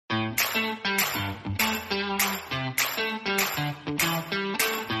Good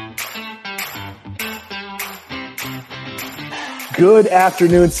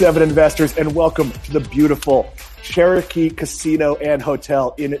afternoon, Seven investors, and welcome to the beautiful Cherokee Casino and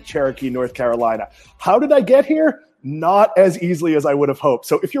Hotel in Cherokee, North Carolina. How did I get here? Not as easily as I would have hoped.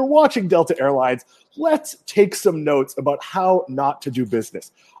 So if you're watching Delta Airlines, let's take some notes about how not to do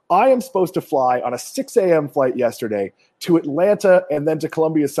business. I am supposed to fly on a 6 a.m. flight yesterday to Atlanta and then to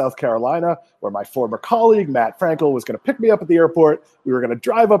Columbia, South Carolina, where my former colleague, Matt Frankel, was going to pick me up at the airport. We were going to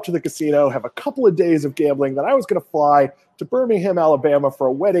drive up to the casino, have a couple of days of gambling. Then I was going to fly to Birmingham, Alabama for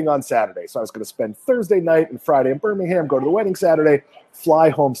a wedding on Saturday. So I was going to spend Thursday night and Friday in Birmingham, go to the wedding Saturday, fly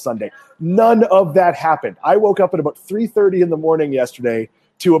home Sunday. None of that happened. I woke up at about 3:30 in the morning yesterday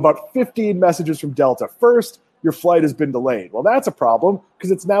to about 15 messages from Delta. First, your flight has been delayed. Well, that's a problem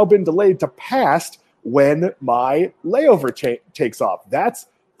because it's now been delayed to past when my layover takes off. That's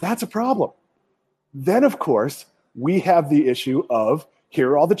a problem. Then, of course, we have the issue of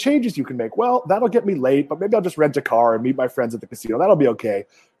here are all the changes you can make. Well, that'll get me late, but maybe I'll just rent a car and meet my friends at the casino. That'll be okay.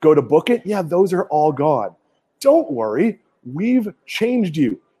 Go to book it. Yeah, those are all gone. Don't worry. We've changed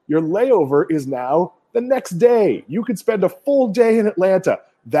you. Your layover is now the next day. You could spend a full day in Atlanta.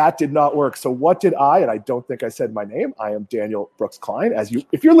 That did not work. So what did I, and I don't think I said my name, I am Daniel Brooks Klein.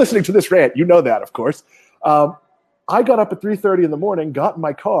 If you're listening to this rant, you know that, of course. I got up at 3:30 in the morning, got in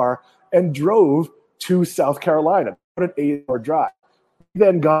my car, and drove to South Carolina. An 8-hour drive.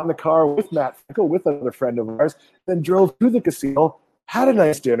 Then got in the car with Matt Frankel, with another friend of ours, then drove to the casino, had a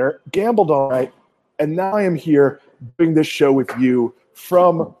nice dinner, gambled all night, and now I am here doing this show with you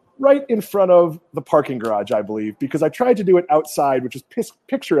from right in front of the parking garage, I believe, because I tried to do it outside, which is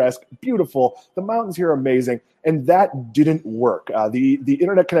picturesque, beautiful. The mountains here are amazing, and that didn't work. The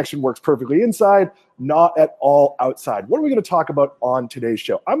internet connection works perfectly inside, not at all outside. What are we going to talk about on today's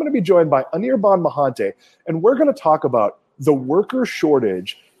show? I'm going to be joined by Anirban Mahante, and we're going to talk about the worker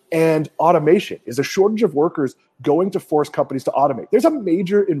shortage and automation. Is a shortage of workers going to force companies to automate? There's a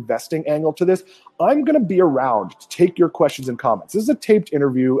major investing angle to this. I'm going to be around to take your questions and comments. This is a taped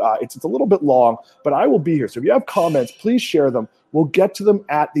interview. It's a little bit long, but I will be here. So if you have comments, please share them. We'll get to them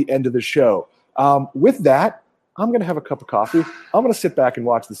at the end of the show. With that, I'm going to have a cup of coffee. I'm going to sit back and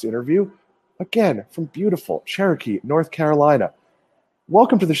watch this interview. Again, from beautiful Cherokee, North Carolina.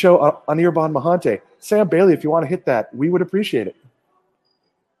 Welcome to the show, Anirban Mahante. Sam Bailey, if you want to hit that, we would appreciate it.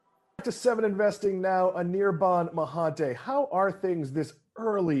 To Seven Investing now, Anirban Mahante. How are things this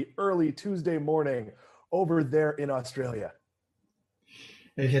early Tuesday morning over there in Australia?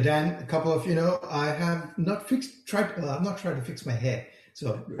 Hey, Dan, a couple of, I have not I'm not trying to fix my hair.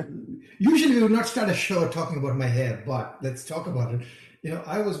 So usually we would not start a show talking about my hair, but let's talk about it.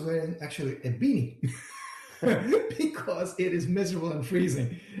 I was wearing actually a beanie because it is miserable and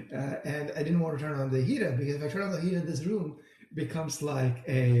freezing. And I didn't want to turn on the heater because if I turn on the heater, this room becomes like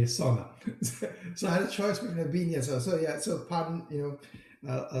a sauna. So I had a choice between a beanie and so pardon,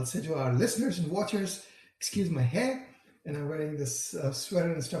 I'll say to our listeners and watchers, excuse my hair, and I'm wearing this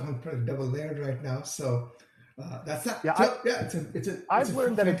sweater and stuff. I'm pretty double layered right now. So that's that. Yeah, it's a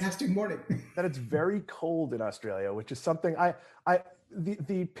fantastic morning. That it's very cold in Australia, which is something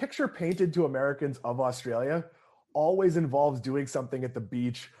the picture painted to Americans of Australia always involves doing something at the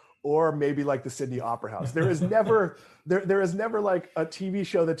beach or maybe like the Sydney Opera House. There is never there is never like a TV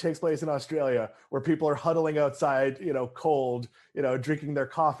show that takes place in Australia where people are huddling outside, cold, drinking their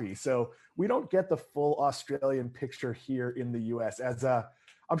coffee. So we don't get the full Australian picture here in the US.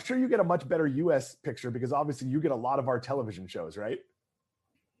 I'm sure you get a much better US picture because obviously you get a lot of our television shows, right?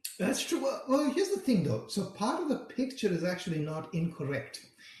 That's true. Well, here's the thing though. So part of the picture is actually not incorrect.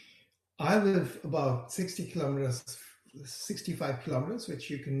 I live about 65 kilometers, which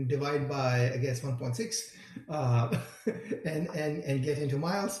you can divide by, I guess, 1.6 and get into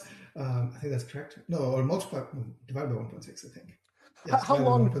miles. I think that's correct. No, or divide by 1.6, I think. Yes, how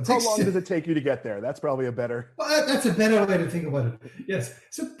long does it take you to get there? That's probably a better... Well, that's a better way to think about it. Yes.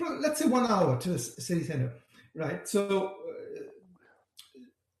 So let's say 1 hour to the city center, right? So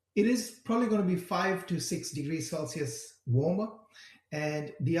it is probably going to be 5 to 6 degrees Celsius warmer.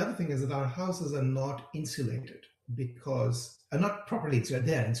 And the other thing is that our houses are not insulated because are not properly insulated.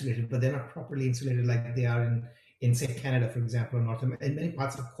 They are insulated, but they're not properly insulated like they are in say Canada, for example, or North America, in many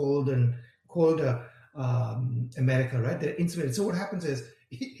parts of colder America, right? They're insulated. So what happens is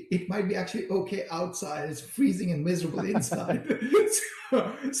it might be actually okay outside. It's freezing and miserable inside.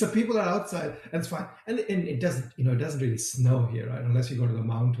 so people are outside, and it's fine. And it doesn't, it doesn't really snow here, right? Unless you go to the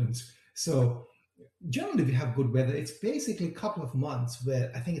mountains. So generally we have good weather. It's basically a couple of months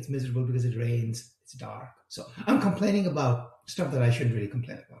where I think it's miserable because it rains, it's dark. So I'm complaining about stuff that I shouldn't really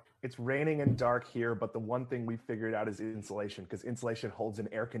complain about. It's raining and dark here, but the one thing we figured out is insulation, because insulation holds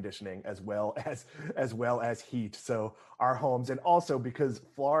in air conditioning as well as heat. So our homes, and also because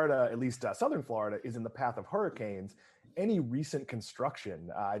Florida, at least southern Florida, is in the path of hurricanes. Any recent construction,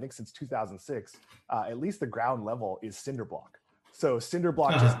 I think since 2006, at least the ground level is cinder block. So cinder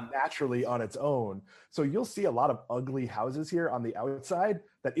block just naturally on its own. So you'll see a lot of ugly houses here on the outside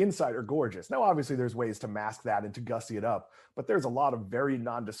that inside are gorgeous. Now, obviously, there's ways to mask that and to gussy it up, but there's a lot of very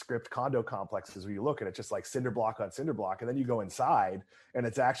nondescript condo complexes where you look at it just like cinder block on cinder block, and then you go inside and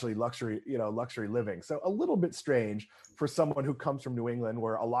it's actually luxury, luxury living. So a little bit strange for someone who comes from New England,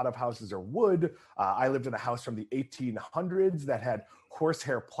 where a lot of houses are wood. I lived in a house from the 1800s that had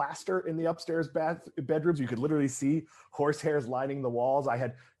horsehair plaster in the upstairs bedrooms. You could literally see horsehairs lining the walls. I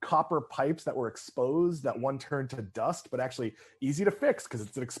had copper pipes that were exposed that one turned to dust, but actually easy to fix because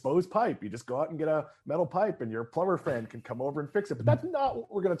it's an exposed pipe. You just go out and get a metal pipe and your plumber friend can come over and fix it. But that's not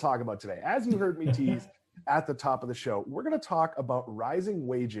what we're going to talk about today. As you heard me tease at the top of the show, we're going to talk about rising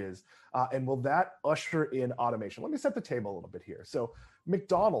wages and will that usher in automation? Let me set the table a little bit here. So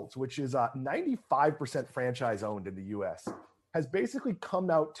McDonald's, which is 95% franchise owned in the US, has basically come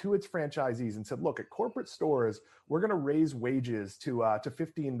out to its franchisees and said, look, at corporate stores, we're going to raise wages to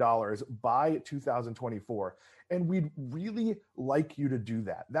 $15 by 2024. And we'd really like you to do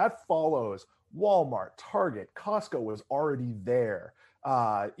that. That follows Walmart, Target, Costco was already there.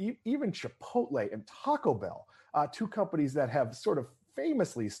 Even Chipotle and Taco Bell, two companies that have sort of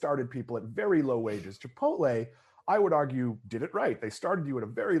famously started people at very low wages. Chipotle, I would argue, did it right. They started you at a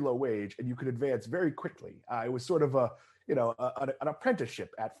very low wage and you could advance very quickly. It was sort of an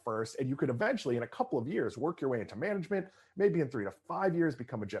apprenticeship at first, and you could eventually, in a couple of years, work your way into management, maybe in 3 to 5 years,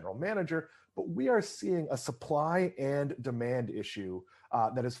 become a general manager. But we are seeing a supply and demand issue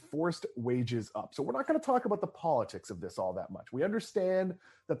that has forced wages up. So we're not going to talk about the politics of this all that much. We understand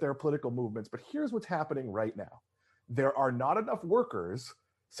that there are political movements, but here's what's happening right now. There are not enough workers,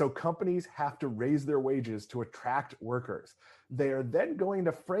 so companies have to raise their wages to attract workers. They are then going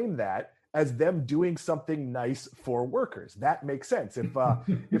to frame that as them doing something nice for workers. That makes sense.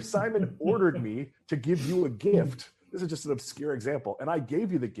 If Simon ordered me to give you a gift, this is just an obscure example, and I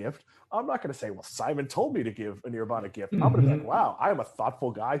gave you the gift, I'm not going to say, well, Simon told me to give Anirban a gift. I'm going to be like, wow, I'm a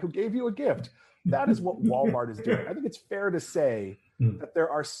thoughtful guy who gave you a gift. That is what Walmart is doing. I think it's fair to say that there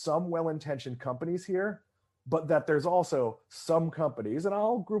are some well-intentioned companies here, but that there's also some companies, and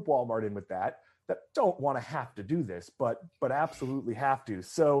I'll group Walmart in with that don't want to have to do this, but absolutely have to.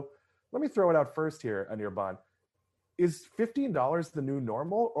 So let me throw it out first here, Anirban. Is $15 the new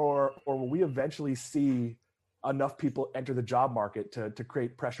normal, or will we eventually see enough people enter the job market to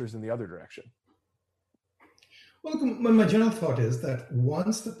create pressures in the other direction? Well, my general thought is that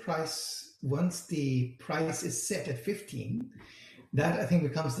once the price is set at 15, that I think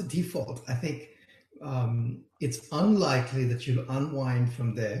becomes the default. I think it's unlikely that you'll unwind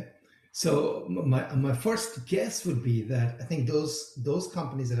from there. So my first guess would be that I think those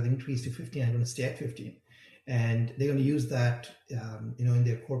companies that have increased to 15 are going to stay at 15, and they're going to use that in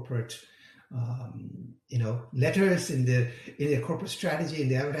their corporate letters, in their corporate strategy, in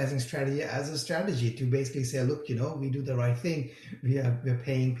the advertising strategy, as a strategy to basically say, look, we do the right thing. We're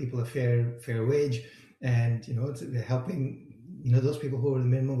paying people a fair wage, and we're helping those people who were the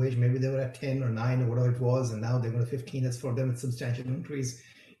minimum wage. Maybe they were at 10 or 9 or whatever it was, and now they're going to 15. That's for them a substantial increase.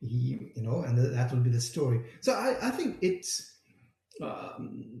 And that will be the story. So I think it's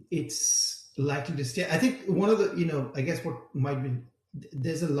likely to stay. I think one of the, I guess what might be,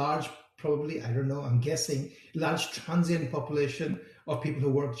 there's a large, probably, I don't know, I'm guessing, large transient population of people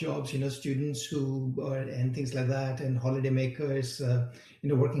who work jobs, students who and things like that, and holiday makers,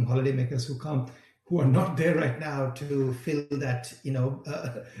 working holiday makers who are not there right now to fill that,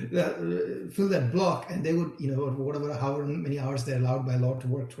 fill that block, and they would, however many hours they're allowed by law to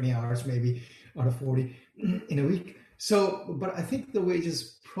work, 20 hours maybe out of 40 in a week. So, but I think the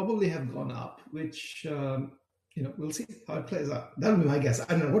wages probably have gone up, which, we'll see how it plays out. That'll be my guess.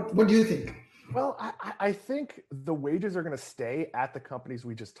 I don't know. What do you think? Well, I think the wages are going to stay at the companies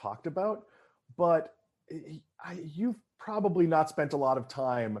we just talked about, but you've probably not spent a lot of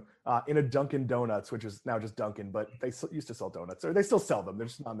time in a Dunkin' Donuts, which is now just Dunkin', but they used to sell donuts, or they still sell them. They're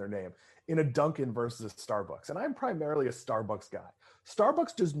just not on their name, in a Dunkin' versus a Starbucks. And I'm primarily a Starbucks guy.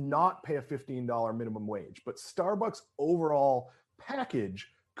 Starbucks does not pay a $15 minimum wage, but Starbucks' overall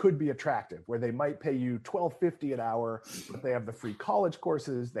package could be attractive, where they might pay you $12.50 an hour, but they have the free college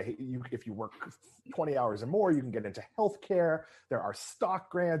courses. If you work 20 hours or more, you can get into healthcare. There are stock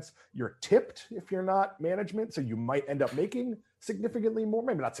grants. You're tipped if you're not management, so you might end up making significantly more,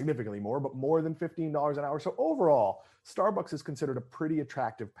 maybe not significantly more, but more than $15 an hour. So overall, Starbucks is considered a pretty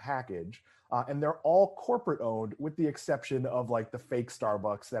attractive package. And they're all corporate owned, with the exception of like the fake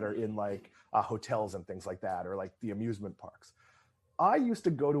Starbucks that are in like hotels and things like that, or like the amusement parks. I used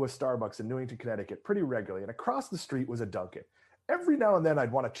to go to a Starbucks in Newington, Connecticut pretty regularly, and across the street was a Dunkin'. Every now and then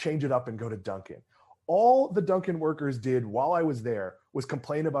I'd want to change it up and go to Dunkin'. All the Dunkin' workers did while I was there was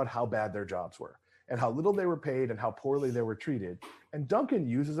complain about how bad their jobs were and how little they were paid and how poorly they were treated. And Dunkin'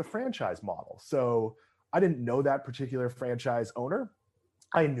 uses a franchise model. So I didn't know that particular franchise owner.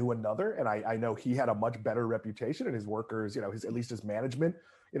 I knew another, and I know he had a much better reputation, and his workers, his at least his management,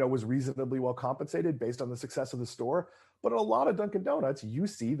 was reasonably well compensated based on the success of the store. But at a lot of Dunkin' Donuts, you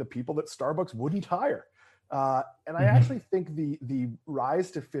see the people that Starbucks wouldn't hire, and I actually think the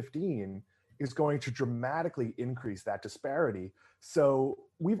rise to 15 is going to dramatically increase that disparity. So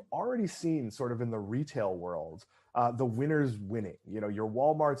we've already seen, sort of in the retail world, the winners winning. Your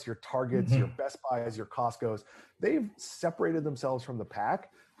Walmarts, your Targets, your Best Buys, your Costco's, they've separated themselves from the pack.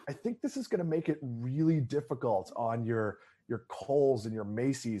 I think this is going to make it really difficult on your Kohl's and your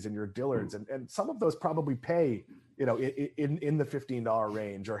Macy's and your Dillard's, and some of those probably pay, in the $15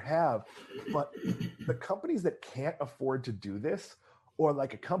 range or have, but the companies that can't afford to do this, or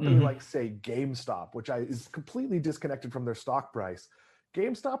like a company like, say, GameStop, which is completely disconnected from their stock price.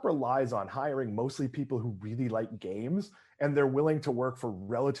 GameStop relies on hiring mostly people who really like games, and they're willing to work for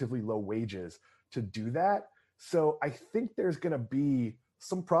relatively low wages to do that. So I think there's going to be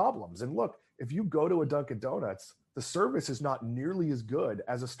some problems. And look, if you go to a Dunkin' Donuts, the service is not nearly as good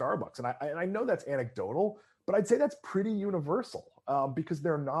as a Starbucks. And I know that's anecdotal, but I'd say that's pretty universal, because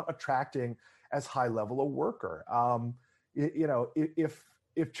they're not attracting as high level a worker. If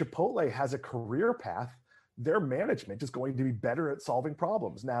Chipotle has a career path, their management is going to be better at solving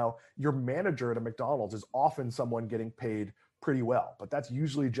problems. Now, your manager at a McDonald's is often someone getting paid pretty well, but that's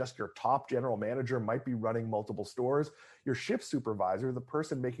usually just your top general manager, might be running multiple stores. Your shift supervisor, the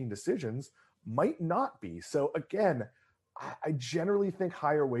person making decisions, might not be. So again, I generally think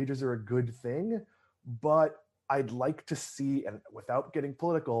higher wages are a good thing, but I'd like to see, and without getting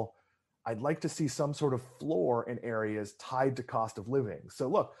political, I'd like to see some sort of floor in areas tied to cost of living. So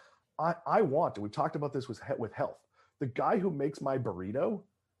look, I want to, we've talked about this with health. The guy who makes my burrito,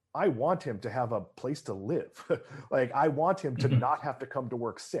 I want him to have a place to live. Like, I want him to not have to come to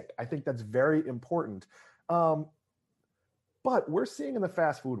work sick. I think that's very important. But we're seeing in the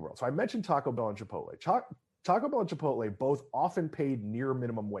fast food world. So I mentioned Taco Bell and Chipotle. Taco Bell and Chipotle both often paid near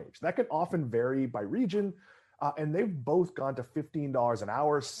minimum wage. That can often vary by region. And they've both gone to $15 an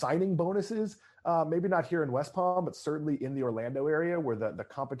hour, signing bonuses, maybe not here in West Palm, but certainly in the Orlando area where the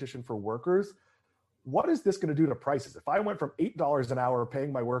competition for workers. What is this going to do to prices? If I went from $8 an hour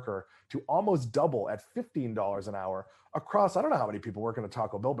paying my worker to almost double at $15 an hour across, I don't know how many people work in a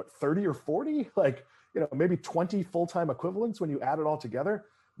Taco Bell, but 30 or 40, like, maybe 20 full-time equivalents when you add it all together,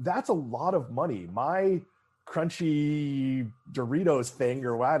 that's a lot of money. My crunchy Doritos thing,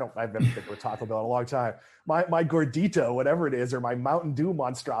 or I haven't been to a Taco Bell in a long time. My gordito, whatever it is, or my Mountain Dew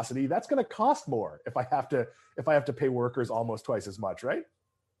monstrosity, that's going to cost more if I have to pay workers almost twice as much, right?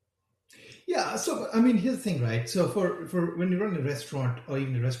 Yeah. So, I mean, here's the thing, right? So for when you run a restaurant, or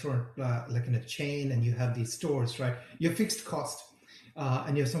even a restaurant like in a chain, and you have these stores, right? You have fixed cost,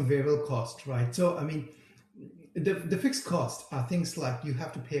 and you have some variable cost, right? So, I mean, the fixed costs are things like you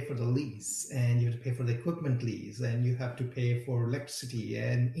have to pay for the lease, and you have to pay for the equipment lease, and you have to pay for electricity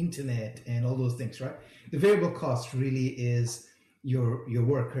and internet and all those things, right? The variable cost really is your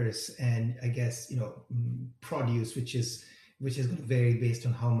workers, and I guess produce, which is going to vary based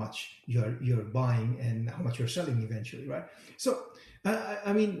on how much you're buying and how much you're selling eventually, right? So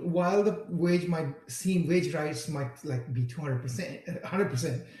I mean, while the wage rise might like be 200%,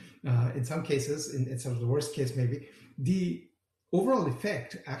 100%. In some cases, in some of the worst case, maybe the overall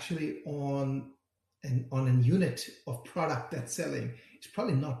effect actually on a unit of product that's selling is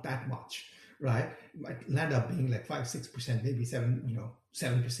probably not that much, right? It might land up being like 5-6%, maybe 7%,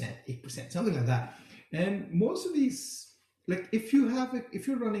 8%, something like that. And most of these, like if you're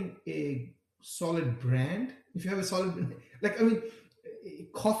running a solid brand, if you have a solid, like, I mean,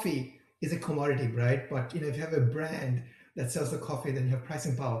 coffee is a commodity, right? But if you have a brand that sells the coffee, then you have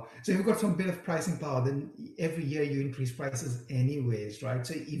pricing power. So if you've got some bit of pricing power, then every year you increase prices anyways, right?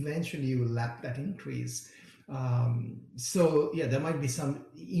 So eventually you will lap that increase. So yeah, there might be some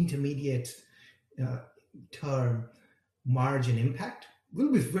intermediate term margin impact.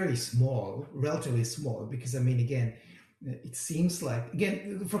 Will be very small, relatively small, because I mean, again, it seems like,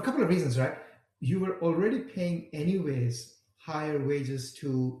 again, for a couple of reasons, right? You were already paying anyways higher wages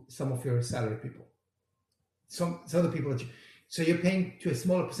to some of your salary people. Some other people, So you're paying to a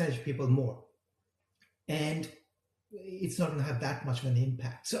smaller percentage of people more. And it's not going to have that much of an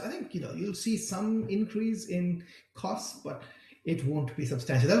impact. So I think, you'll see some increase in costs, but it won't be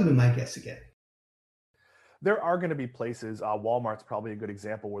substantial. That would be my guess again. There are going to be places, Walmart's probably a good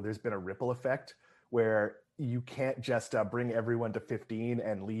example, where there's been a ripple effect where you can't just bring everyone to 15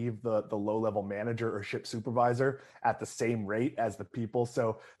 and leave the low-level manager or ship supervisor at the same rate as the people.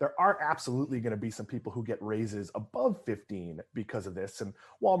 So there are absolutely going to be some people who get raises above 15 because of this. And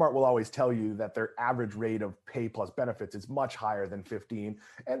Walmart will always tell you that their average rate of pay plus benefits is much higher than 15.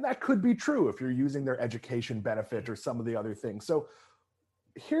 And that could be true if you're using their education benefit or some of the other things. So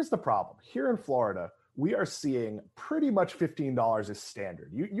here's the problem. Here in Florida, we are seeing pretty much $15 is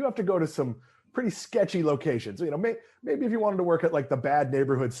standard. You have to go to some pretty sketchy locations. Maybe if you wanted to work at like the bad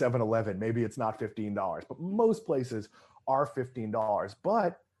neighborhood 7-Eleven, maybe it's not $15, but most places are $15,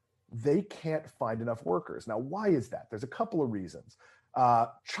 but they can't find enough workers. Now, why is that? There's a couple of reasons.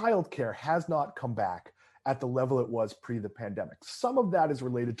 Childcare has not come back at the level it was pre the pandemic. Some of that is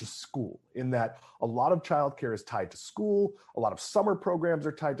related to school, in that a lot of childcare is tied to school. A lot of summer programs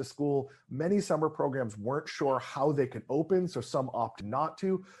are tied to school. Many summer programs weren't sure how they could open, so some opted not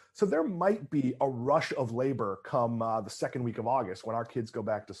to. So there might be a rush of labor come the second week of August when our kids go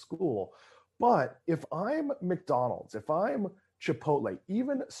back to school. But if I'm McDonald's, if I'm Chipotle,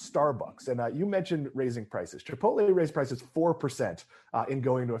 even Starbucks, and you mentioned raising prices. Chipotle raised prices 4% in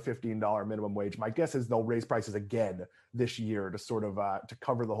going to a $15 minimum wage. My guess is they'll raise prices again this year to sort of to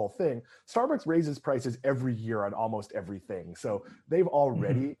cover the whole thing. Starbucks raises prices every year on almost everything. So they've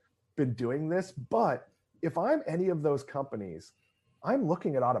already been doing this. But if I'm any of those companies, I'm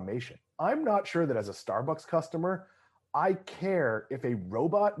looking at automation. I'm not sure that as a Starbucks customer, I care if a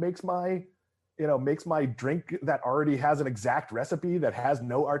robot makes my drink that already has an exact recipe that has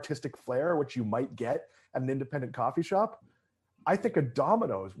no artistic flair, which you might get at an independent coffee shop. I think at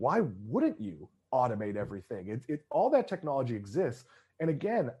Domino's, why wouldn't you automate everything? All that technology exists. And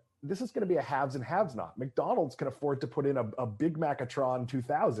again, this is going to be a haves and haves not. McDonald's can afford to put in a Big Macatron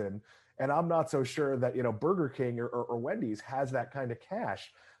 2000, and I'm not so sure that Burger King or Wendy's has that kind of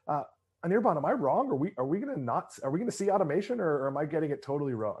cash. Anirban, am I wrong? Are we going to see automation, or am I getting it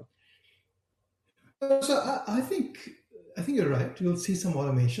totally wrong? So I think you're right. We'll see some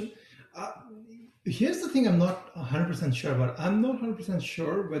automation. Here's the thing I'm not 100% sure about. I'm not 100%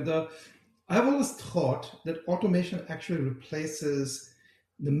 sure whether I've always thought that automation actually replaces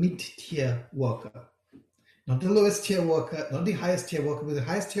the mid-tier worker. Not the lowest tier worker, not the highest tier worker, but the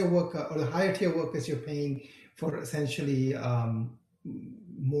highest tier worker or the higher tier workers you're paying for essentially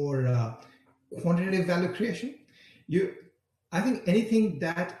more quantitative value creation. I think anything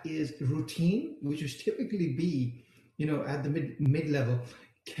that is routine, which is typically be, at the mid level,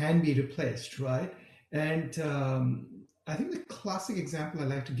 can be replaced, right? And I think the classic example I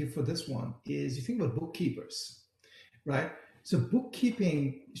like to give for this one is you think about bookkeepers, right? So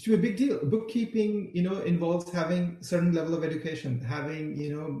bookkeeping is to be a big deal. Bookkeeping, involves having a certain level of education, having,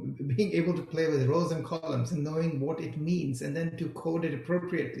 being able to play with rows and columns and knowing what it means and then to code it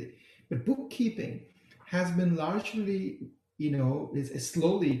appropriately. But bookkeeping has been largely is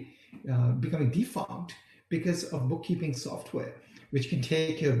slowly becoming defunct because of bookkeeping software, which can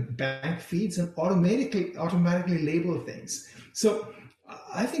take your bank feeds and automatically label things. So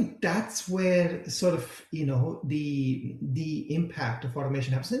I think that's where sort of the impact of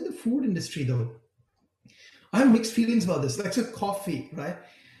automation happens. In the food industry, though, I have mixed feelings about this. Like, so coffee, right?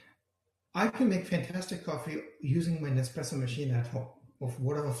 I can make fantastic coffee using my Nespresso machine at home of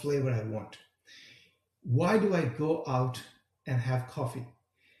whatever flavor I want. Why do I go out and have coffee?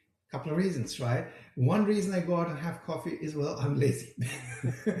 A couple of reasons, right? One reason I go out and have coffee is, well, I'm lazy.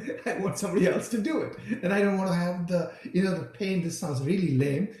 I want somebody else to do it. And I don't want to have the pain, this sounds really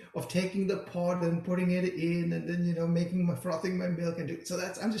lame, of taking the pot and putting it in and then, frothing my milk and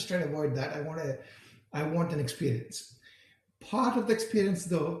I'm just trying to avoid that. I want an experience. Part of the experience,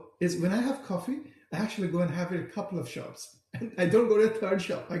 though, is when I have coffee, I actually go and have it at a couple of shops. And I don't go to a third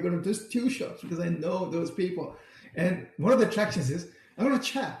shop. I go to just two shops because I know those people. And one of the attractions is I'm going to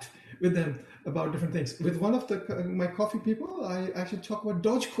chat with them about different things. With one of my coffee people, I actually talk about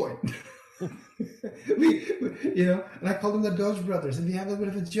Dogecoin. And I call them the Doge brothers, and we have a bit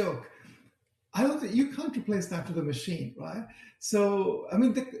of a joke. I don't think you can't replace that with a machine, right? So, I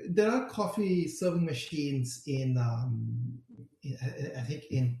mean, there are coffee serving machines I think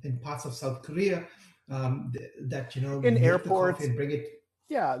in parts of South Korea that in airports and bring it.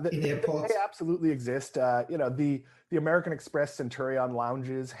 Yeah, in airports. They absolutely exist. The American Express Centurion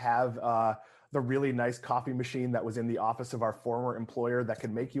lounges have the really nice coffee machine that was in the office of our former employer that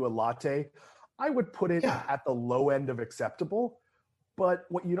can make you a latte. I would put it Yeah. at the low end of acceptable. But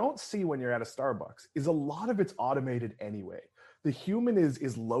what you don't see when you're at a Starbucks is a lot of it's automated anyway. The human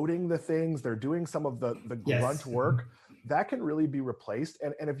is loading the things, they're doing some of the grunt Yes. work. That can really be replaced.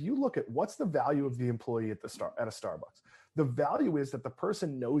 And if you look at what's the value of the employee at a Starbucks, the value is that the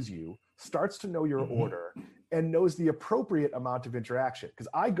person knows you, starts to know your order, and knows the appropriate amount of interaction. Because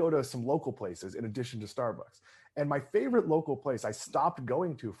I go to some local places in addition to Starbucks. And my favorite local place I stopped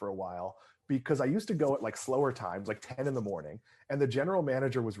going to for a while because I used to go at like slower times, like 10 in the morning, and the general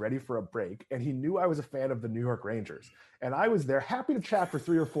manager was ready for a break, and he knew I was a fan of the New York Rangers. And I was there happy to chat for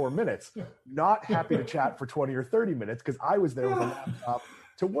 3 or 4 minutes, not happy to chat for 20 or 30 minutes because I was there with a laptop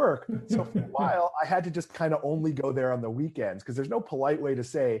to work. So for a while, I had to just kind of only go there on the weekends because there's no polite way to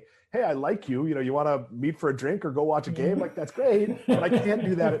say, hey, I like you. You know, you want to meet for a drink or go watch a game? Like, that's great. But I can't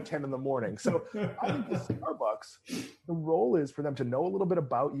do that at 10 in the morning. So I think with Starbucks, the role is for them to know a little bit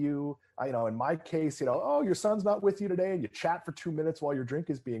about you. You know, in my case, oh, your son's not with you today, and you chat for 2 minutes while your drink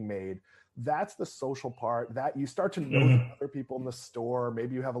is being made. That's the social part that you start to know the other people in the store.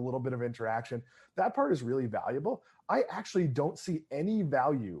 Maybe you have a little bit of interaction. That part is really valuable. I actually don't see any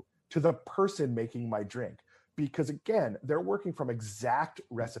value to the person making my drink because, again, they're working from exact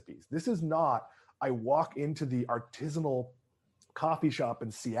recipes. This is not, I walk into the artisanal coffee shop in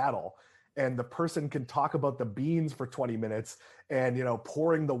Seattle and the person can talk about the beans for 20 minutes and,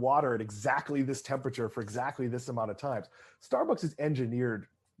 pouring the water at exactly this temperature for exactly this amount of times. Starbucks is engineered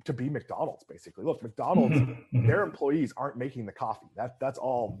to be McDonald's, basically. Look, McDonald's, their employees aren't making the coffee. That's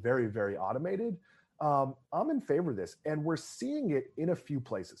all very, very automated. I'm in favor of this, and we're seeing it in a few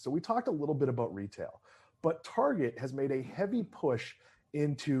places. So we talked a little bit about retail, but Target has made a heavy push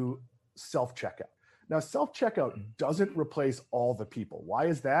into self-checkout. Now, self-checkout doesn't replace all the people. Why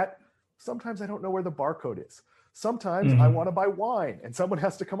is that? Sometimes I don't know where the barcode is. Sometimes I want to buy wine, and someone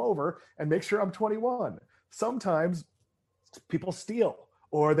has to come over and make sure I'm 21. Sometimes people steal,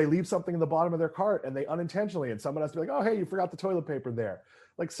 or they leave something in the bottom of their cart and they unintentionally, and someone has to be like, oh, hey, you forgot the toilet paper there.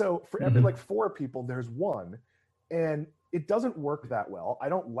 Like, so for every like 4 people, there's one, and it doesn't work that well. I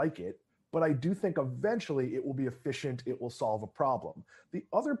don't like it, but I do think eventually it will be efficient. It will solve a problem. The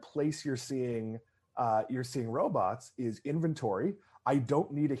other place you're seeing robots is inventory. I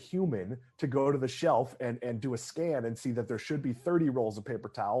don't need a human to go to the shelf and do a scan and see that there should be 30 rolls of paper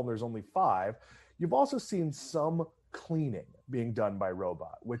towel and there's only 5. You've also seen some cleaning being done by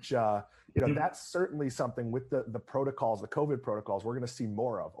robot, which, that's certainly something with the protocols, the COVID protocols, we're going to see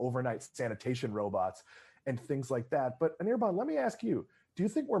more of overnight sanitation robots and things like that. But Anirban, let me ask you, do you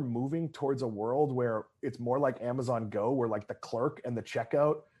think we're moving towards a world where it's more like Amazon Go, where like the clerk and the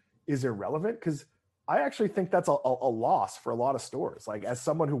checkout is irrelevant? Because I actually think that's a loss for a lot of stores. Like, as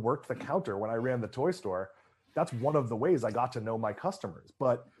someone who worked the counter when I ran the toy store, that's one of the ways I got to know my customers.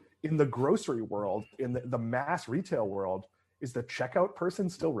 But in the grocery world, in the mass retail world, is the checkout person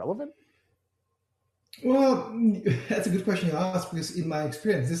still relevant? Well, that's a good question you ask, because in my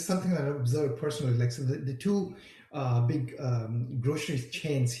experience, this is something that I've observed personally. Like, so the two big grocery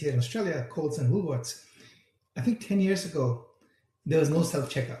chains here in Australia, Coles and Woolworths, I think 10 years ago, there was no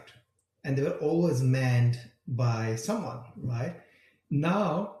self-checkout, and they were always manned by someone, right?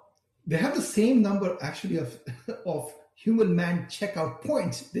 Now, they have the same number actually of human man checkout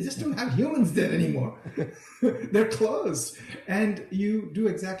points. They just don't have humans there anymore. They're closed. And you do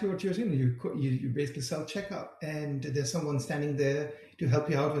exactly what you're saying. You basically self-checkout, and there's someone standing there to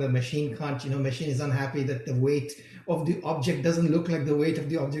help you out with a machine can't, machine is unhappy that the weight of the object doesn't look like the weight of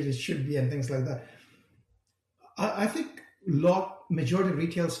the object it should be, and things like that. I think majority of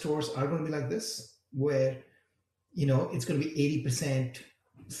retail stores are going to be like this, where, it's going to be 80%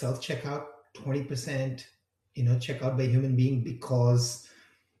 self-checkout, 20%, checkout by a human being because,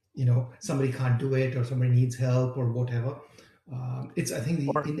 somebody can't do it or somebody needs help or whatever. It's, I think,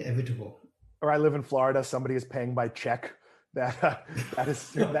 inevitable. Or I live in Florida, somebody is paying by check. That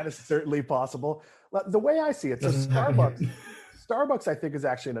is certainly possible. The way I see it, so Starbucks, I think, is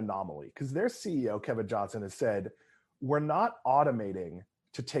actually an anomaly because their CEO, Kevin Johnson, has said, we're not automating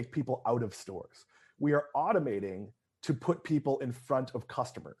to take people out of stores. We are automating to put people in front of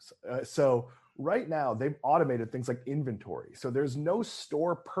customers. So right now, they've automated things like inventory. So there's no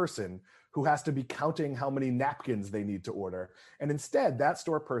store person who has to be counting how many napkins they need to order. And instead, that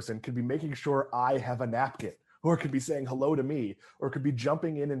store person could be making sure I have a napkin, or could be saying hello to me, or could be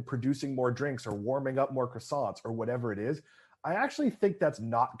jumping in and producing more drinks or warming up more croissants or whatever it is. I actually think that's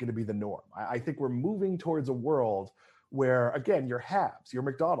not going to be the norm. I think we're moving towards a world where, again, your haves, your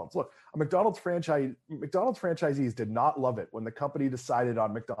McDonald's. Look, McDonald's franchisees did not love it when the company decided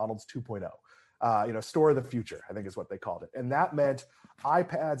on McDonald's 2.0. store of the future, I think is what they called it. And that meant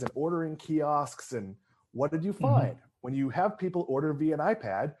iPads and ordering kiosks. And what did you find? When you have people order via an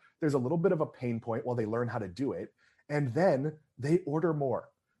iPad, there's a little bit of a pain point while they learn how to do it. And then they order more.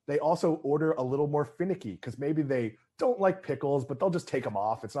 They also order a little more finicky because maybe they don't like pickles, but they'll just take them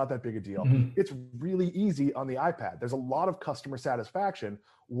off. It's not that big a deal. It's really easy on the iPad. There's a lot of customer satisfaction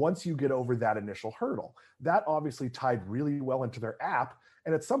once you get over that initial hurdle. That obviously tied really well into their app.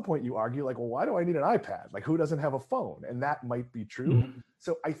 And at some point you argue like, well, why do I need an iPad? Like, who doesn't have a phone? And that might be true.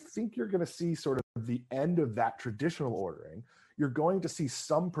 So I think you're going to see sort of the end of that traditional ordering. You're going to see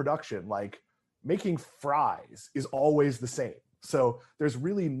some production, like making fries is always the same. So there's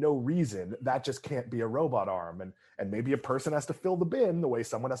really no reason that just can't be a robot arm. And maybe a person has to fill the bin the way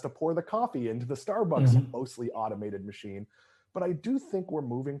someone has to pour the coffee into the Starbucks mostly automated machine. But I do think we're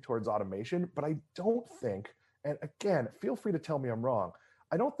moving towards automation, but I don't think, and again, feel free to tell me I'm wrong,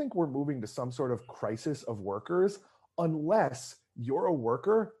 I don't think we're moving to some sort of crisis of workers unless you're a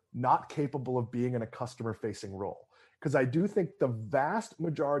worker not capable of being in a customer-facing role. Because I do think the vast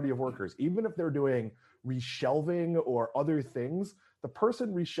majority of workers, even if they're doing reshelving or other things, the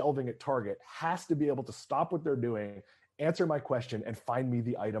person reshelving at Target has to be able to stop what they're doing, answer my question, and find me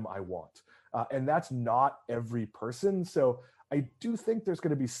the item I want. And that's not every person. So I do think there's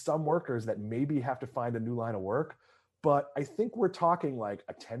going to be some workers that maybe have to find a new line of work. But I think we're talking like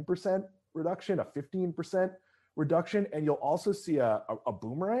a 10% reduction, a 15% reduction, and you'll also see a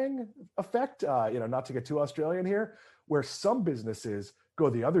boomerang effect, not to get too Australian here, where some businesses go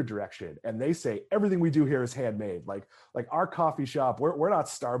the other direction and they say everything we do here is handmade. Like our coffee shop, we're not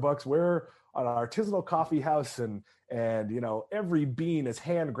Starbucks, we're an artisanal coffee house, and every bean is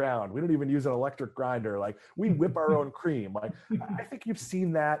hand ground. We don't even use an electric grinder. Like we whip our own cream. Like I think you've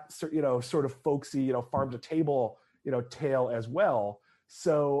seen that sort of folksy, farm to table tale as well.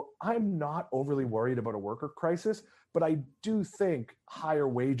 So I'm not overly worried about a worker crisis, but I do think higher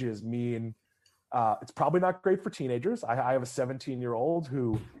wages mean it's probably not great for teenagers. I have a 17-year-old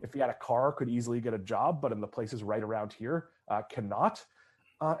who, if he had a car, could easily get a job, but in the places right around here, cannot.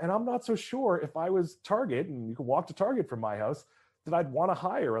 And I'm not so sure if I was Target, and you can walk to Target from my house, that I'd want to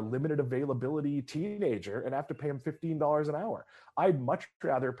hire a limited availability teenager and have to pay him $15 an hour. I'd much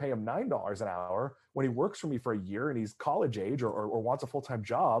rather pay him $9 an hour when he works for me for a year and he's college age or wants a full-time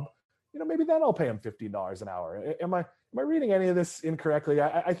job. Maybe then I'll pay him $15 an hour. Am I reading any of this incorrectly?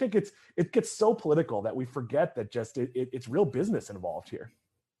 I think it gets so political that we forget that just it's real business involved here.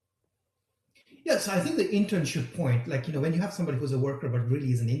 Yes, I think the internship point, like, when you have somebody who's a worker but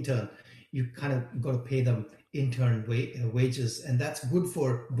really is an intern, you kind of got to pay them intern wages, and that's good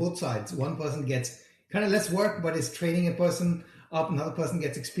for both sides. One person gets kind of less work but is training a person up, another person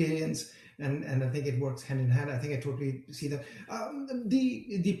gets experience, and I think it works hand in hand. I think I totally see that.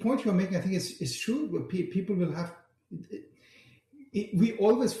 The point you're making, I think, is true. People will have... we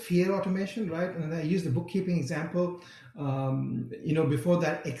always fear automation, right? And I use the bookkeeping example. Before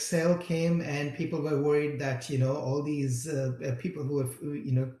that, Excel came and people were worried that, all these people who are,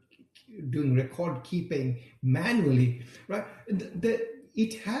 doing record keeping manually, right? I think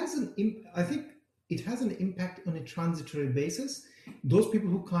it has an impact on a transitory basis. Those people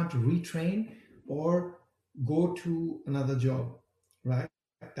who can't retrain or go to another job, right?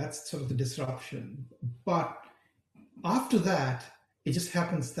 That's sort of the disruption. But after that, it just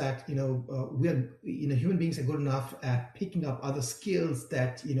happens that we are human beings are good enough at picking up other skills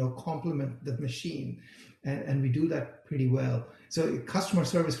that complement the machine, and we do that pretty well. So customer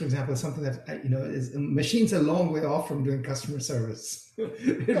service, for example, is something that is machines are a long way off from doing customer service.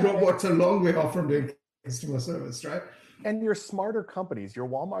 Robots are a long way off from doing customer service, right? And your smarter companies, your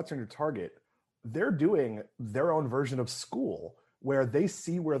Walmarts and your Target, they're doing their own version of school where they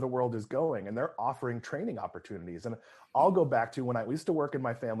see where the world is going and they're offering training opportunities. And I'll go back to when I used to work in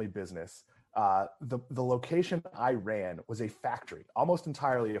my family business. The location I ran was a factory, almost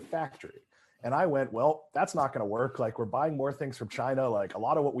entirely a factory. And I went, well, that's not going to work. Like, we're buying more things from China. Like, a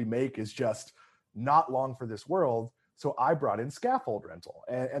lot of what we make is just not long for this world. So I brought in scaffold rental,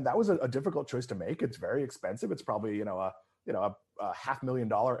 and that was a difficult choice to make. It's very expensive. It's probably a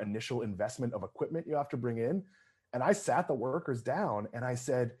 $500,000 initial investment of equipment you have to bring in. And I sat the workers down and I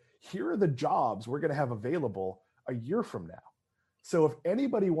said, here are the jobs we're going to have available a year from now. So if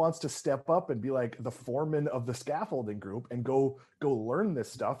anybody wants to step up and be like the foreman of the scaffolding group and go learn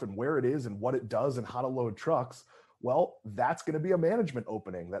this stuff and where it is and what it does and how to load trucks, well, that's going to be a management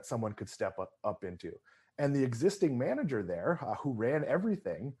opening that someone could step up into. And the existing manager there who ran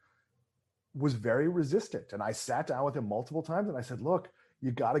everything was very resistant. And I sat down with him multiple times and I said, look,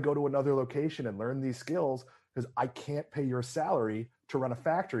 you got to go to another location and learn these skills because I can't pay your salary to run a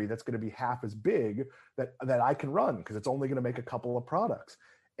factory that's going to be half as big that I can run because it's only going to make a couple of products.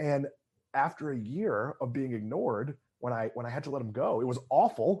 And after a year of being ignored, when I had to let him go, it was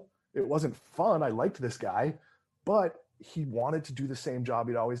awful. It wasn't fun. I liked this guy, but he wanted to do the same job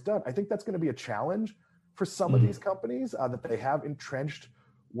he'd always done. I think that's going to be a challenge for some of these companies, that they have entrenched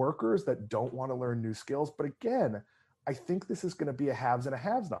workers that don't want to learn new skills. But again, I think this is going to be a haves and a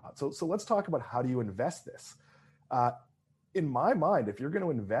haves not. So let's talk about how do you invest this. In my mind, if you're going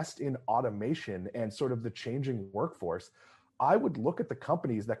to invest in automation and sort of the changing workforce, I would look at the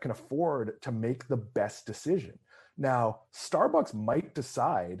companies that can afford to make the best decision. Now, Starbucks might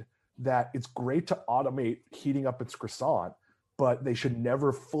decide that it's great to automate heating up its croissant, but they should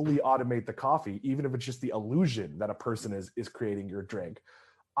never fully automate the coffee, even if it's just the illusion that a person is creating your drink.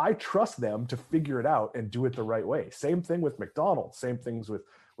 I trust them to figure it out and do it the right way. Same thing with McDonald's, same things with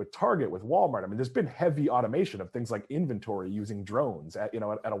Target, with Walmart. I mean, there's been heavy automation of things like inventory using drones at a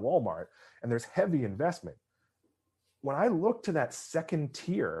Walmart, and there's heavy investment. When I look to that second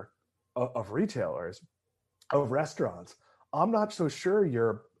tier of retailers, of restaurants, I'm not so sure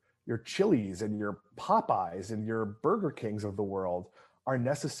your Chili's and your Popeyes and your Burger Kings of the world are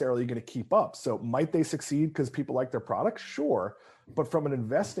necessarily going to keep up. So might they succeed because people like their products? Sure. But from an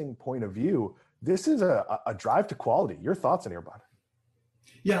investing point of view, this is a drive to quality. Your thoughts on here, Bob?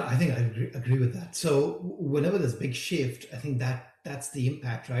 Yeah, I think I agree with that. So whenever there's big shift, I think that's the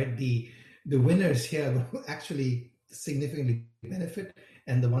impact, right? The winners here will actually significantly benefit,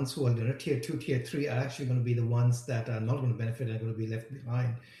 and the ones who are tier 2, tier 3 are actually going to be the ones that are not going to benefit and are going to be left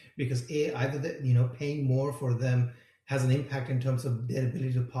behind, because either paying more for them has an impact in terms of their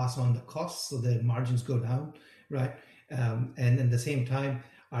ability to pass on the costs, so their margins go down, right? And at the same time,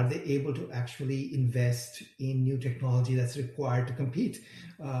 are they able to actually invest in new technology that's required to compete,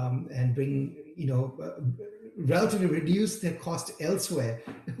 and bring, relatively reduce their cost elsewhere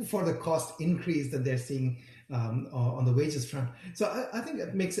for the cost increase that they're seeing on the wages front. So I think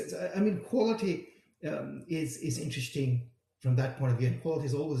that makes sense. I mean, quality is interesting from that point of view, and quality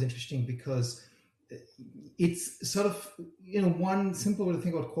is always interesting because it's sort of, one simple way to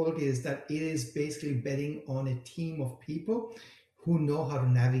think about quality is that it is basically betting on a team of people who know how to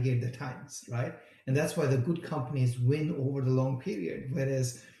navigate the times, right? And that's why the good companies win over the long period,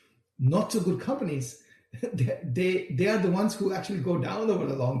 whereas not so good companies, they are the ones who actually go down over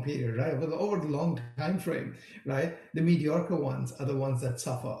the long period, right? Over the long time frame, right? The mediocre ones are the ones that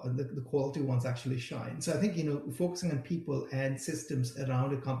suffer, and the quality ones actually shine. So I think, focusing on people and systems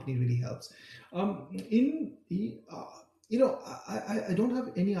around a company really helps. I don't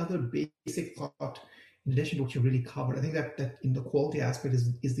have any other basic thought in addition to what you really covered. I think that in the quality aspect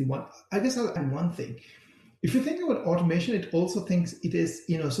is the one. I guess I'll add one thing. If you think about automation, it also thinks it is,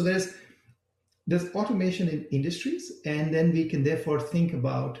 so there's automation in industries, and then we can therefore think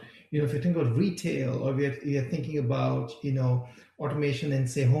about, if you think about retail, or we are thinking about, automation in,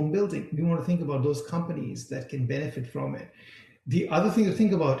 say, home building, we want to think about those companies that can benefit from it. The other thing to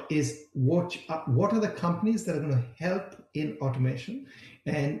think about is what are the companies that are going to help in automation?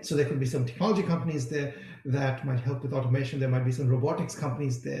 And so there could be some technology companies there that might help with automation. There might be some robotics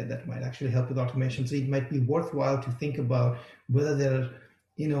companies there that might actually help with automation. So it might be worthwhile to think about whether there are,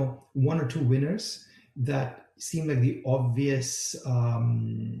 one or two winners that seem like the obvious,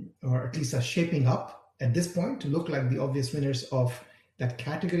 or at least are shaping up at this point to look like the obvious winners of that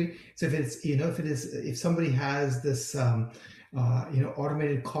category. So if somebody has this,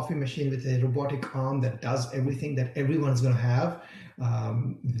 automated coffee machine with a robotic arm that does everything that everyone's going to have,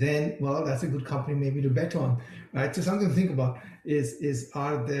 then, well, that's a good company maybe to bet on, right? So something to think about is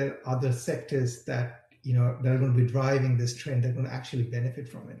are there other sectors that that are going to be driving this trend that are going to actually benefit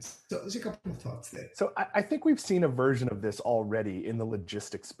from it? So there's a couple of thoughts there. So I think we've seen a version of this already in the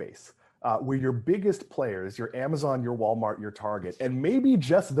logistics space, where your biggest players, your Amazon, your Walmart, your Target, and maybe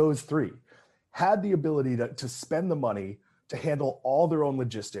just those three, had the ability to spend the money to handle all their own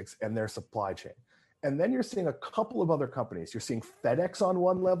logistics and their supply chain. And then you're seeing a couple of other companies. You're seeing FedEx on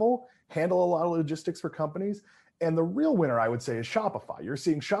one level handle a lot of logistics for companies. And the real winner, I would say, is Shopify. You're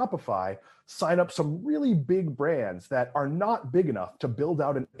seeing Shopify sign up some really big brands that are not big enough to build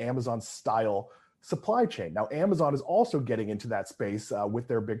out an Amazon-style supply chain. Now, Amazon is also getting into that space with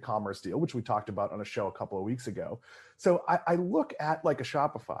their big commerce deal, which we talked about on a show a couple of weeks ago. So I look at like a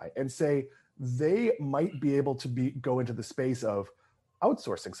Shopify and say they might be able to go into the space of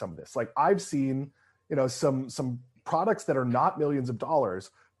outsourcing some of this. Like I've seen, some products that are not millions of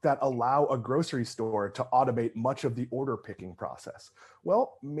dollars that allow a grocery store to automate much of the order picking process.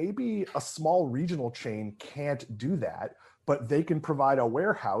 Well, maybe a small regional chain can't do that, but they can provide a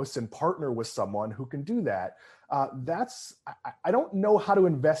warehouse and partner with someone who can do that. I don't know how to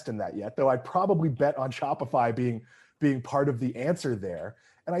invest in that yet, though I'd probably bet on Shopify being part of the answer there.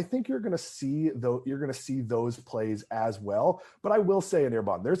 And I think you're going to see those plays as well. But I will say,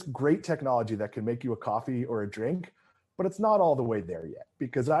 Anirban, there's great technology that can make you a coffee or a drink, but it's not all the way there yet,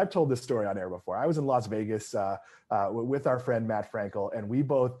 because I've told this story on air before. I was in Las Vegas with our friend Matt Frankel, and we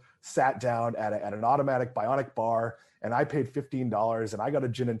both sat down at an automatic bionic bar, and I paid $15, and I got a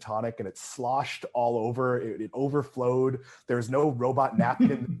gin and tonic, and it sloshed all over. It overflowed. There's no robot napkin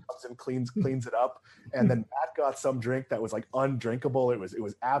that comes and cleans it up. And then Matt got some drink that was like undrinkable. It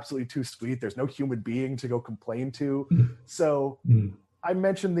was absolutely too sweet. There's no human being to go complain to. So I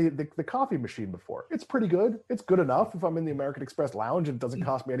mentioned the coffee machine before. It's pretty good. It's good enough. If I'm in the American Express lounge and it doesn't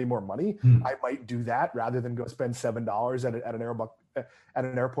cost me any more money, I might do that rather than go spend $7 at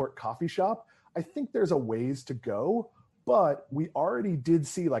an airport coffee shop. I think there's a ways to go, but we already did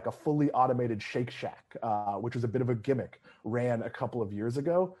see like a fully automated Shake Shack, which was a bit of a gimmick, ran a couple of years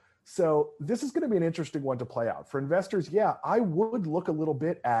ago. So this is going to be an interesting one to play out. For investors, yeah, I would look a little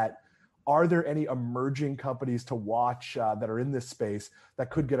bit at, are there any emerging companies to watch that are in this space that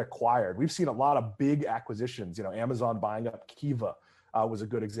could get acquired? We've seen a lot of big acquisitions. Amazon buying up Kiva was a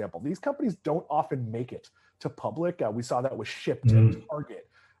good example. These companies don't often make it to public. We saw that with Shipt and Target.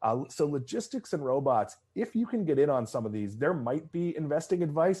 So logistics and robots, if you can get in on some of these, there might be investing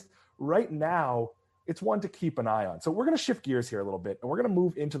advice. Right now, it's one to keep an eye on. So we're going to shift gears here a little bit, and we're going to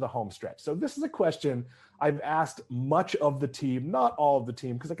move into the home stretch. So this is a question I've asked much of the team, not all of the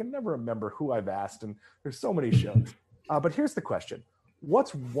team, because I can never remember who I've asked, and there's so many shows. But here's the question.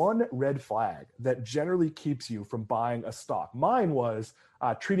 What's one red flag that generally keeps you from buying a stock? Mine was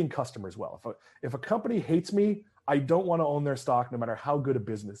treating customers well. If a company hates me, I don't want to own their stock no matter how good a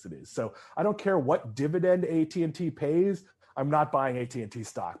business it is. So I don't care what dividend AT&T pays. I'm not buying AT&T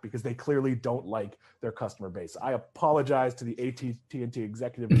stock because they clearly don't like their customer base. I apologize to the AT&T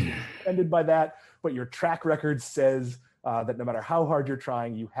executive offended by that, but your track record says that no matter how hard you're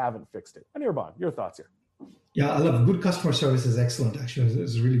trying, you haven't fixed it. Anirban, your thoughts here? Yeah, I love good customer service is excellent. Actually,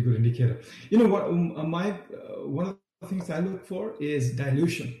 it's a really good indicator. You know what? One of the things I look for is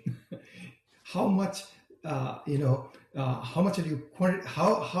dilution. How much? How much are you?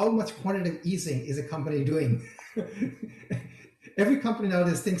 How much quantitative easing is a company doing? Every company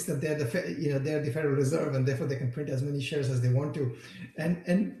nowadays thinks that they're the Federal Reserve, and therefore they can print as many shares as they want to.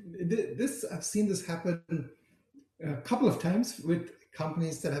 And this I've seen this happen a couple of times with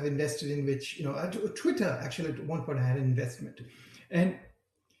companies that have invested in which Twitter actually at one point had an investment, and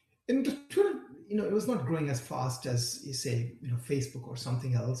Twitter it was not growing as fast as you say Facebook or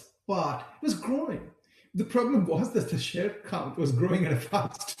something else, but it was growing. The problem was that the share count was growing at a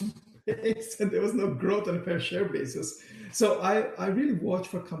fast pace, and there was no growth on a per share basis. So I really watch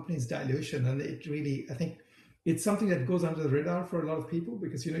for companies' dilution, and I think it's something that goes under the radar for a lot of people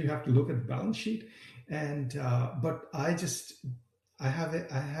because you have to look at the balance sheet, and but I have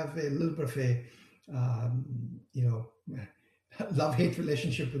a little bit of a love-hate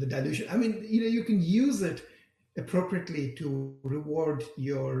relationship with the dilution. I mean, you can use it appropriately to reward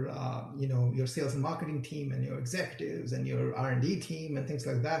your your sales and marketing team and your executives and your R&D team and things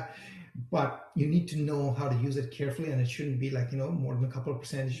like that, but you need to know how to use it carefully, and it shouldn't be like more than a couple of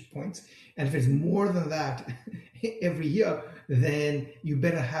percentage points. And if it's more than that every year, then you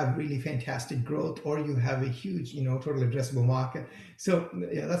better have really fantastic growth, or you have a huge total addressable market. So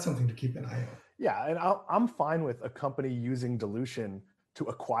yeah, that's something to keep an eye on. Yeah, and I'm fine with a company using dilution to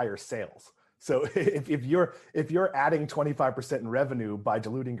acquire sales. So if you're adding 25% in revenue by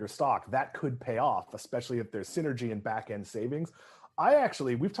diluting your stock, that could pay off, especially if there's synergy and back-end savings.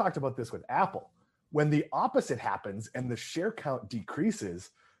 We've talked about this with Apple. When the opposite happens and the share count decreases,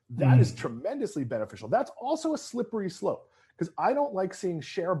 that is tremendously beneficial. That's also a slippery slope because I don't like seeing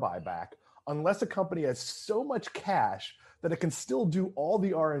share buyback unless a company has so much cash that it can still do all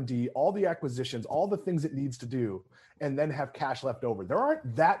the R&D, all the acquisitions, all the things it needs to do, and then have cash left over. There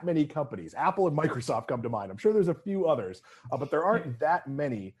aren't that many companies. Apple and Microsoft come to mind. I'm sure there's a few others, but there aren't that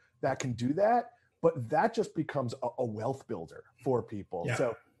many that can do that. But that just becomes a wealth builder for people. Yeah.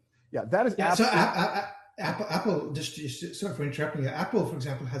 So, yeah, that is absolutely. So Apple, just sorry for interrupting you. Apple, for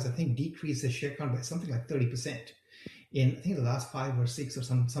example, has, I think, decreased the share count by something like 30% in, I think, the last 5 or 6 or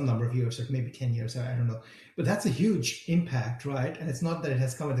some number of years, or maybe 10 years, I don't know. But that's a huge impact, right? And it's not that it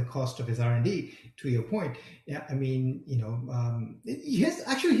has come at the cost of his R&D, to your point. Yeah, I mean, here's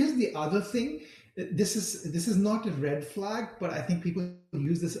the other thing. This is not a red flag, but I think people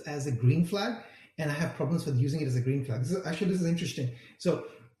use this as a green flag. And I have problems with using it as a green flag. This is interesting. So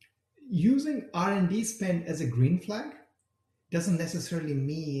using R&D spend as a green flag doesn't necessarily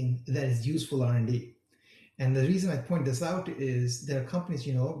mean that it's useful R&D. And the reason I point this out is there are companies,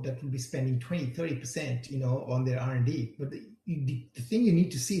 that will be spending 20, 30%, on their R&D. But the thing you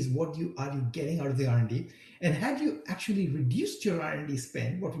need to see is what are you getting out of the R&D? And had you actually reduced your R&D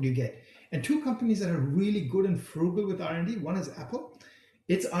spend, what would you get? And two companies that are really good and frugal with R&D, one is Apple.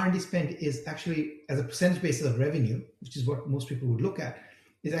 Its R&D spend is actually, as a percentage basis of revenue, which is what most people would look at,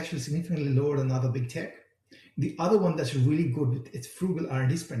 is actually significantly lower than other big tech. The other one that's really good with its frugal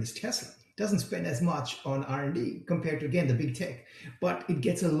R&D spend is Tesla. Doesn't spend as much on R&D compared to, again, the big tech, but it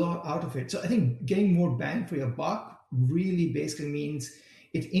gets a lot out of it. So I think getting more bang for your buck really basically means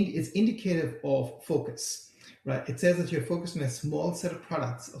it's indicative of focus, right? It says that you're focused on a small set of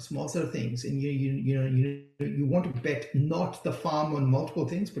products, a small set of things, and you want to bet not the farm on multiple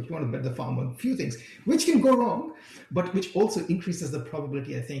things, but you want to bet the farm on a few things, which can go wrong, but which also increases the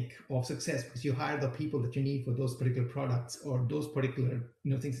probability, I think, of success, because you hire the people that you need for those particular products or those particular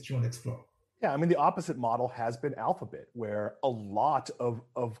things that you want to explore. Yeah, I mean, the opposite model has been Alphabet, where a lot of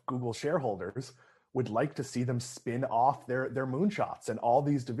Google shareholders would like to see them spin off their moonshots and all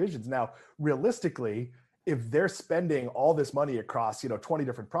these divisions. Now, realistically, if they're spending all this money across 20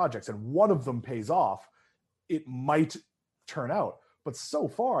 different projects and one of them pays off, it might turn out. But so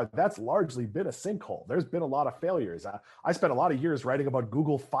far, that's largely been a sinkhole. There's been a lot of failures. I spent a lot of years writing about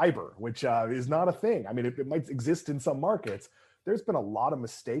Google Fiber, which is not a thing. I mean, it might exist in some markets. There's been a lot of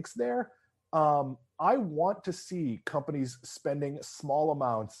mistakes there. I want to see companies spending small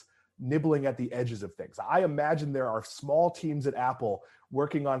amounts, nibbling at the edges of things. I imagine there are small teams at Apple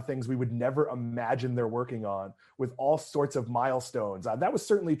working on things we would never imagine they're working on, with all sorts of milestones. That was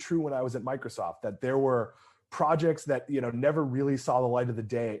certainly true when I was at Microsoft, that there were projects that never really saw the light of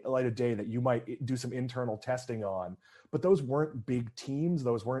day that you might do some internal testing on. But those weren't big teams.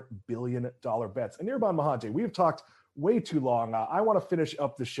 Those weren't billion-dollar bets. And Anirban Mahante, we have talked way too long. I want to finish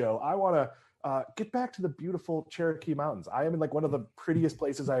up the show. I want to get back to the beautiful Cherokee Mountains. I am in one of the prettiest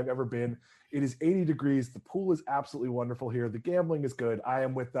places I have ever been. It is 80 degrees. The pool is absolutely wonderful here. The gambling is good. I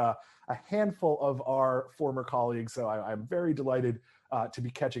am with a handful of our former colleagues, so I'm very delighted to be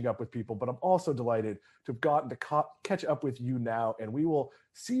catching up with people, but I'm also delighted to have gotten to catch up with you now, and we will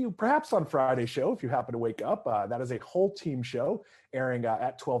see you perhaps on Friday's show if you happen to wake up. That is a whole team show airing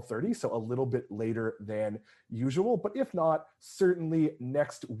at 12:30, so a little bit later than usual, but if not, certainly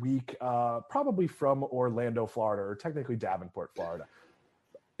next week, probably from Orlando, Florida, or technically Davenport, Florida.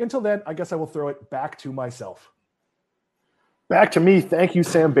 Until then, I guess I will throw it back to myself. Back to me. Thank you,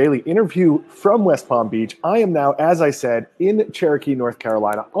 Sam Bailey. Interview from West Palm Beach. I am now, as I said, in Cherokee, North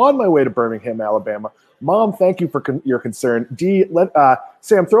Carolina, on my way to Birmingham, Alabama. Mom, thank you for your concern. D,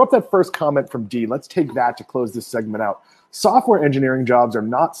 Sam, throw up that first comment from D. Let's take that to close this segment out. Software engineering jobs are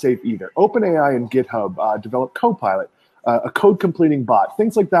not safe either. OpenAI and GitHub develop Copilot, a code completing bot.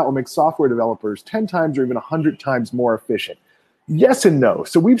 Things like that will make software developers 10 times or even 100 times more efficient. Yes and no.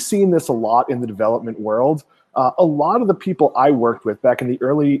 So we've seen this a lot in the development world. A lot of the people I worked with back in the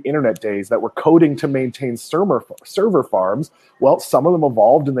early internet days that were coding to maintain server farms, well, some of them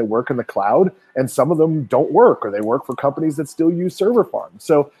evolved and they work in the cloud, and some of them don't work, or they work for companies that still use server farms.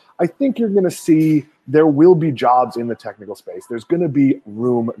 So I think you're going to see there will be jobs in the technical space. There's going to be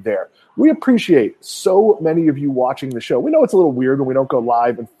room there. We appreciate so many of you watching the show. We know it's a little weird when we don't go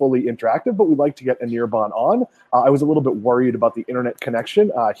live and fully interactive, but we'd like to get Anirban on. I was a little bit worried about the internet connection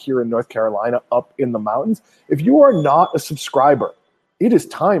here in North Carolina up in the mountains. If you are not a subscriber, it is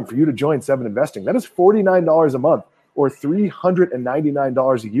time for you to join 7 Investing. That is $49 a month or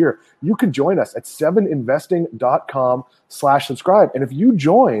 $399 a year. You can join us at 7investing.com/subscribe. And if you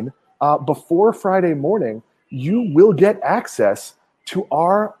join before Friday morning, you will get access to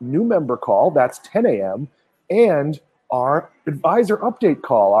our new member call. That's 10 a.m. and our advisor update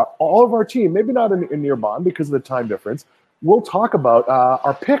call. All of our team, maybe not in Anirban because of the time difference, we'll talk about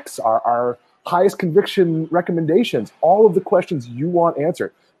our picks, our highest conviction recommendations, all of the questions you want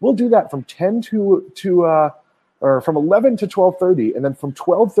answered. We'll do that from 10 or from 11 to 12:30, and then from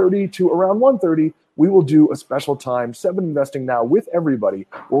 12:30 to around 1:30, we will do a special time, 7 Investing Now, with everybody,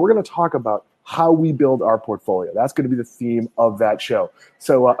 where we're going to talk about how we build our portfolio. That's going to be the theme of that show.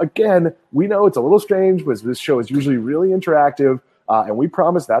 So again, we know it's a little strange because this show is usually really interactive, and we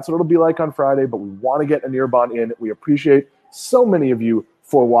promise that's what it'll be like on Friday, but we want to get Anirban in. We appreciate so many of you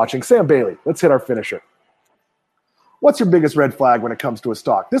for watching. Sam Bailey, let's hit our finisher. What's your biggest red flag when it comes to a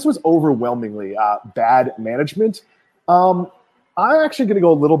stock? This was overwhelmingly bad management. I'm actually going to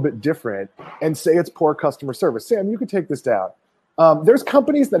go a little bit different and say it's poor customer service. Sam, you can take this down. There's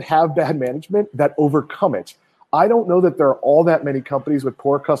companies that have bad management that overcome it. I don't know that there are all that many companies with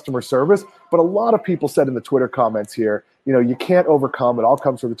poor customer service, but a lot of people said in the Twitter comments here, You can't overcome. It all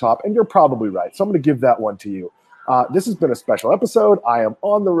comes from the top. And you're probably right. So I'm going to give that one to you. This has been a special episode. I am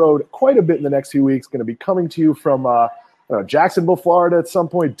on the road quite a bit in the next few weeks. Going to be coming to you from Jacksonville, Florida at some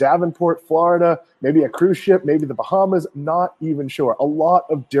point, Davenport, Florida, maybe a cruise ship, maybe the Bahamas, not even sure. A lot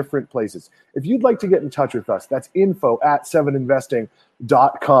of different places. If you'd like to get in touch with us, that's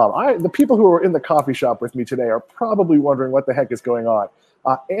info@7investing.com. The people who are in the coffee shop with me today are probably wondering what the heck is going on.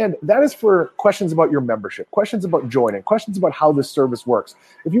 And that is for questions about your membership, questions about joining, questions about how this service works.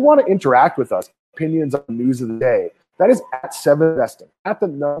 If you want to interact with us, opinions on the news of the day, that is @7investing, at the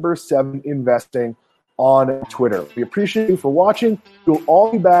number 7investing on Twitter. We appreciate you for watching. We'll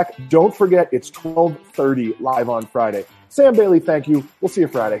all be back. Don't forget, it's 12:30 live on Friday. Sam Bailey, thank you. We'll see you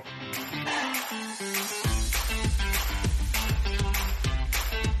Friday.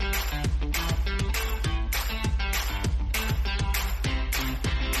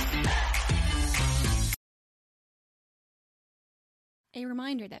 A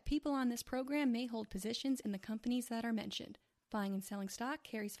reminder that people on this program may hold positions in the companies that are mentioned. Buying and selling stock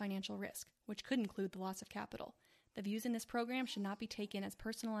carries financial risk, which could include the loss of capital. The views in this program should not be taken as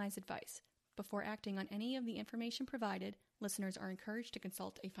personalized advice. Before acting on any of the information provided, listeners are encouraged to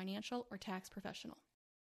consult a financial or tax professional.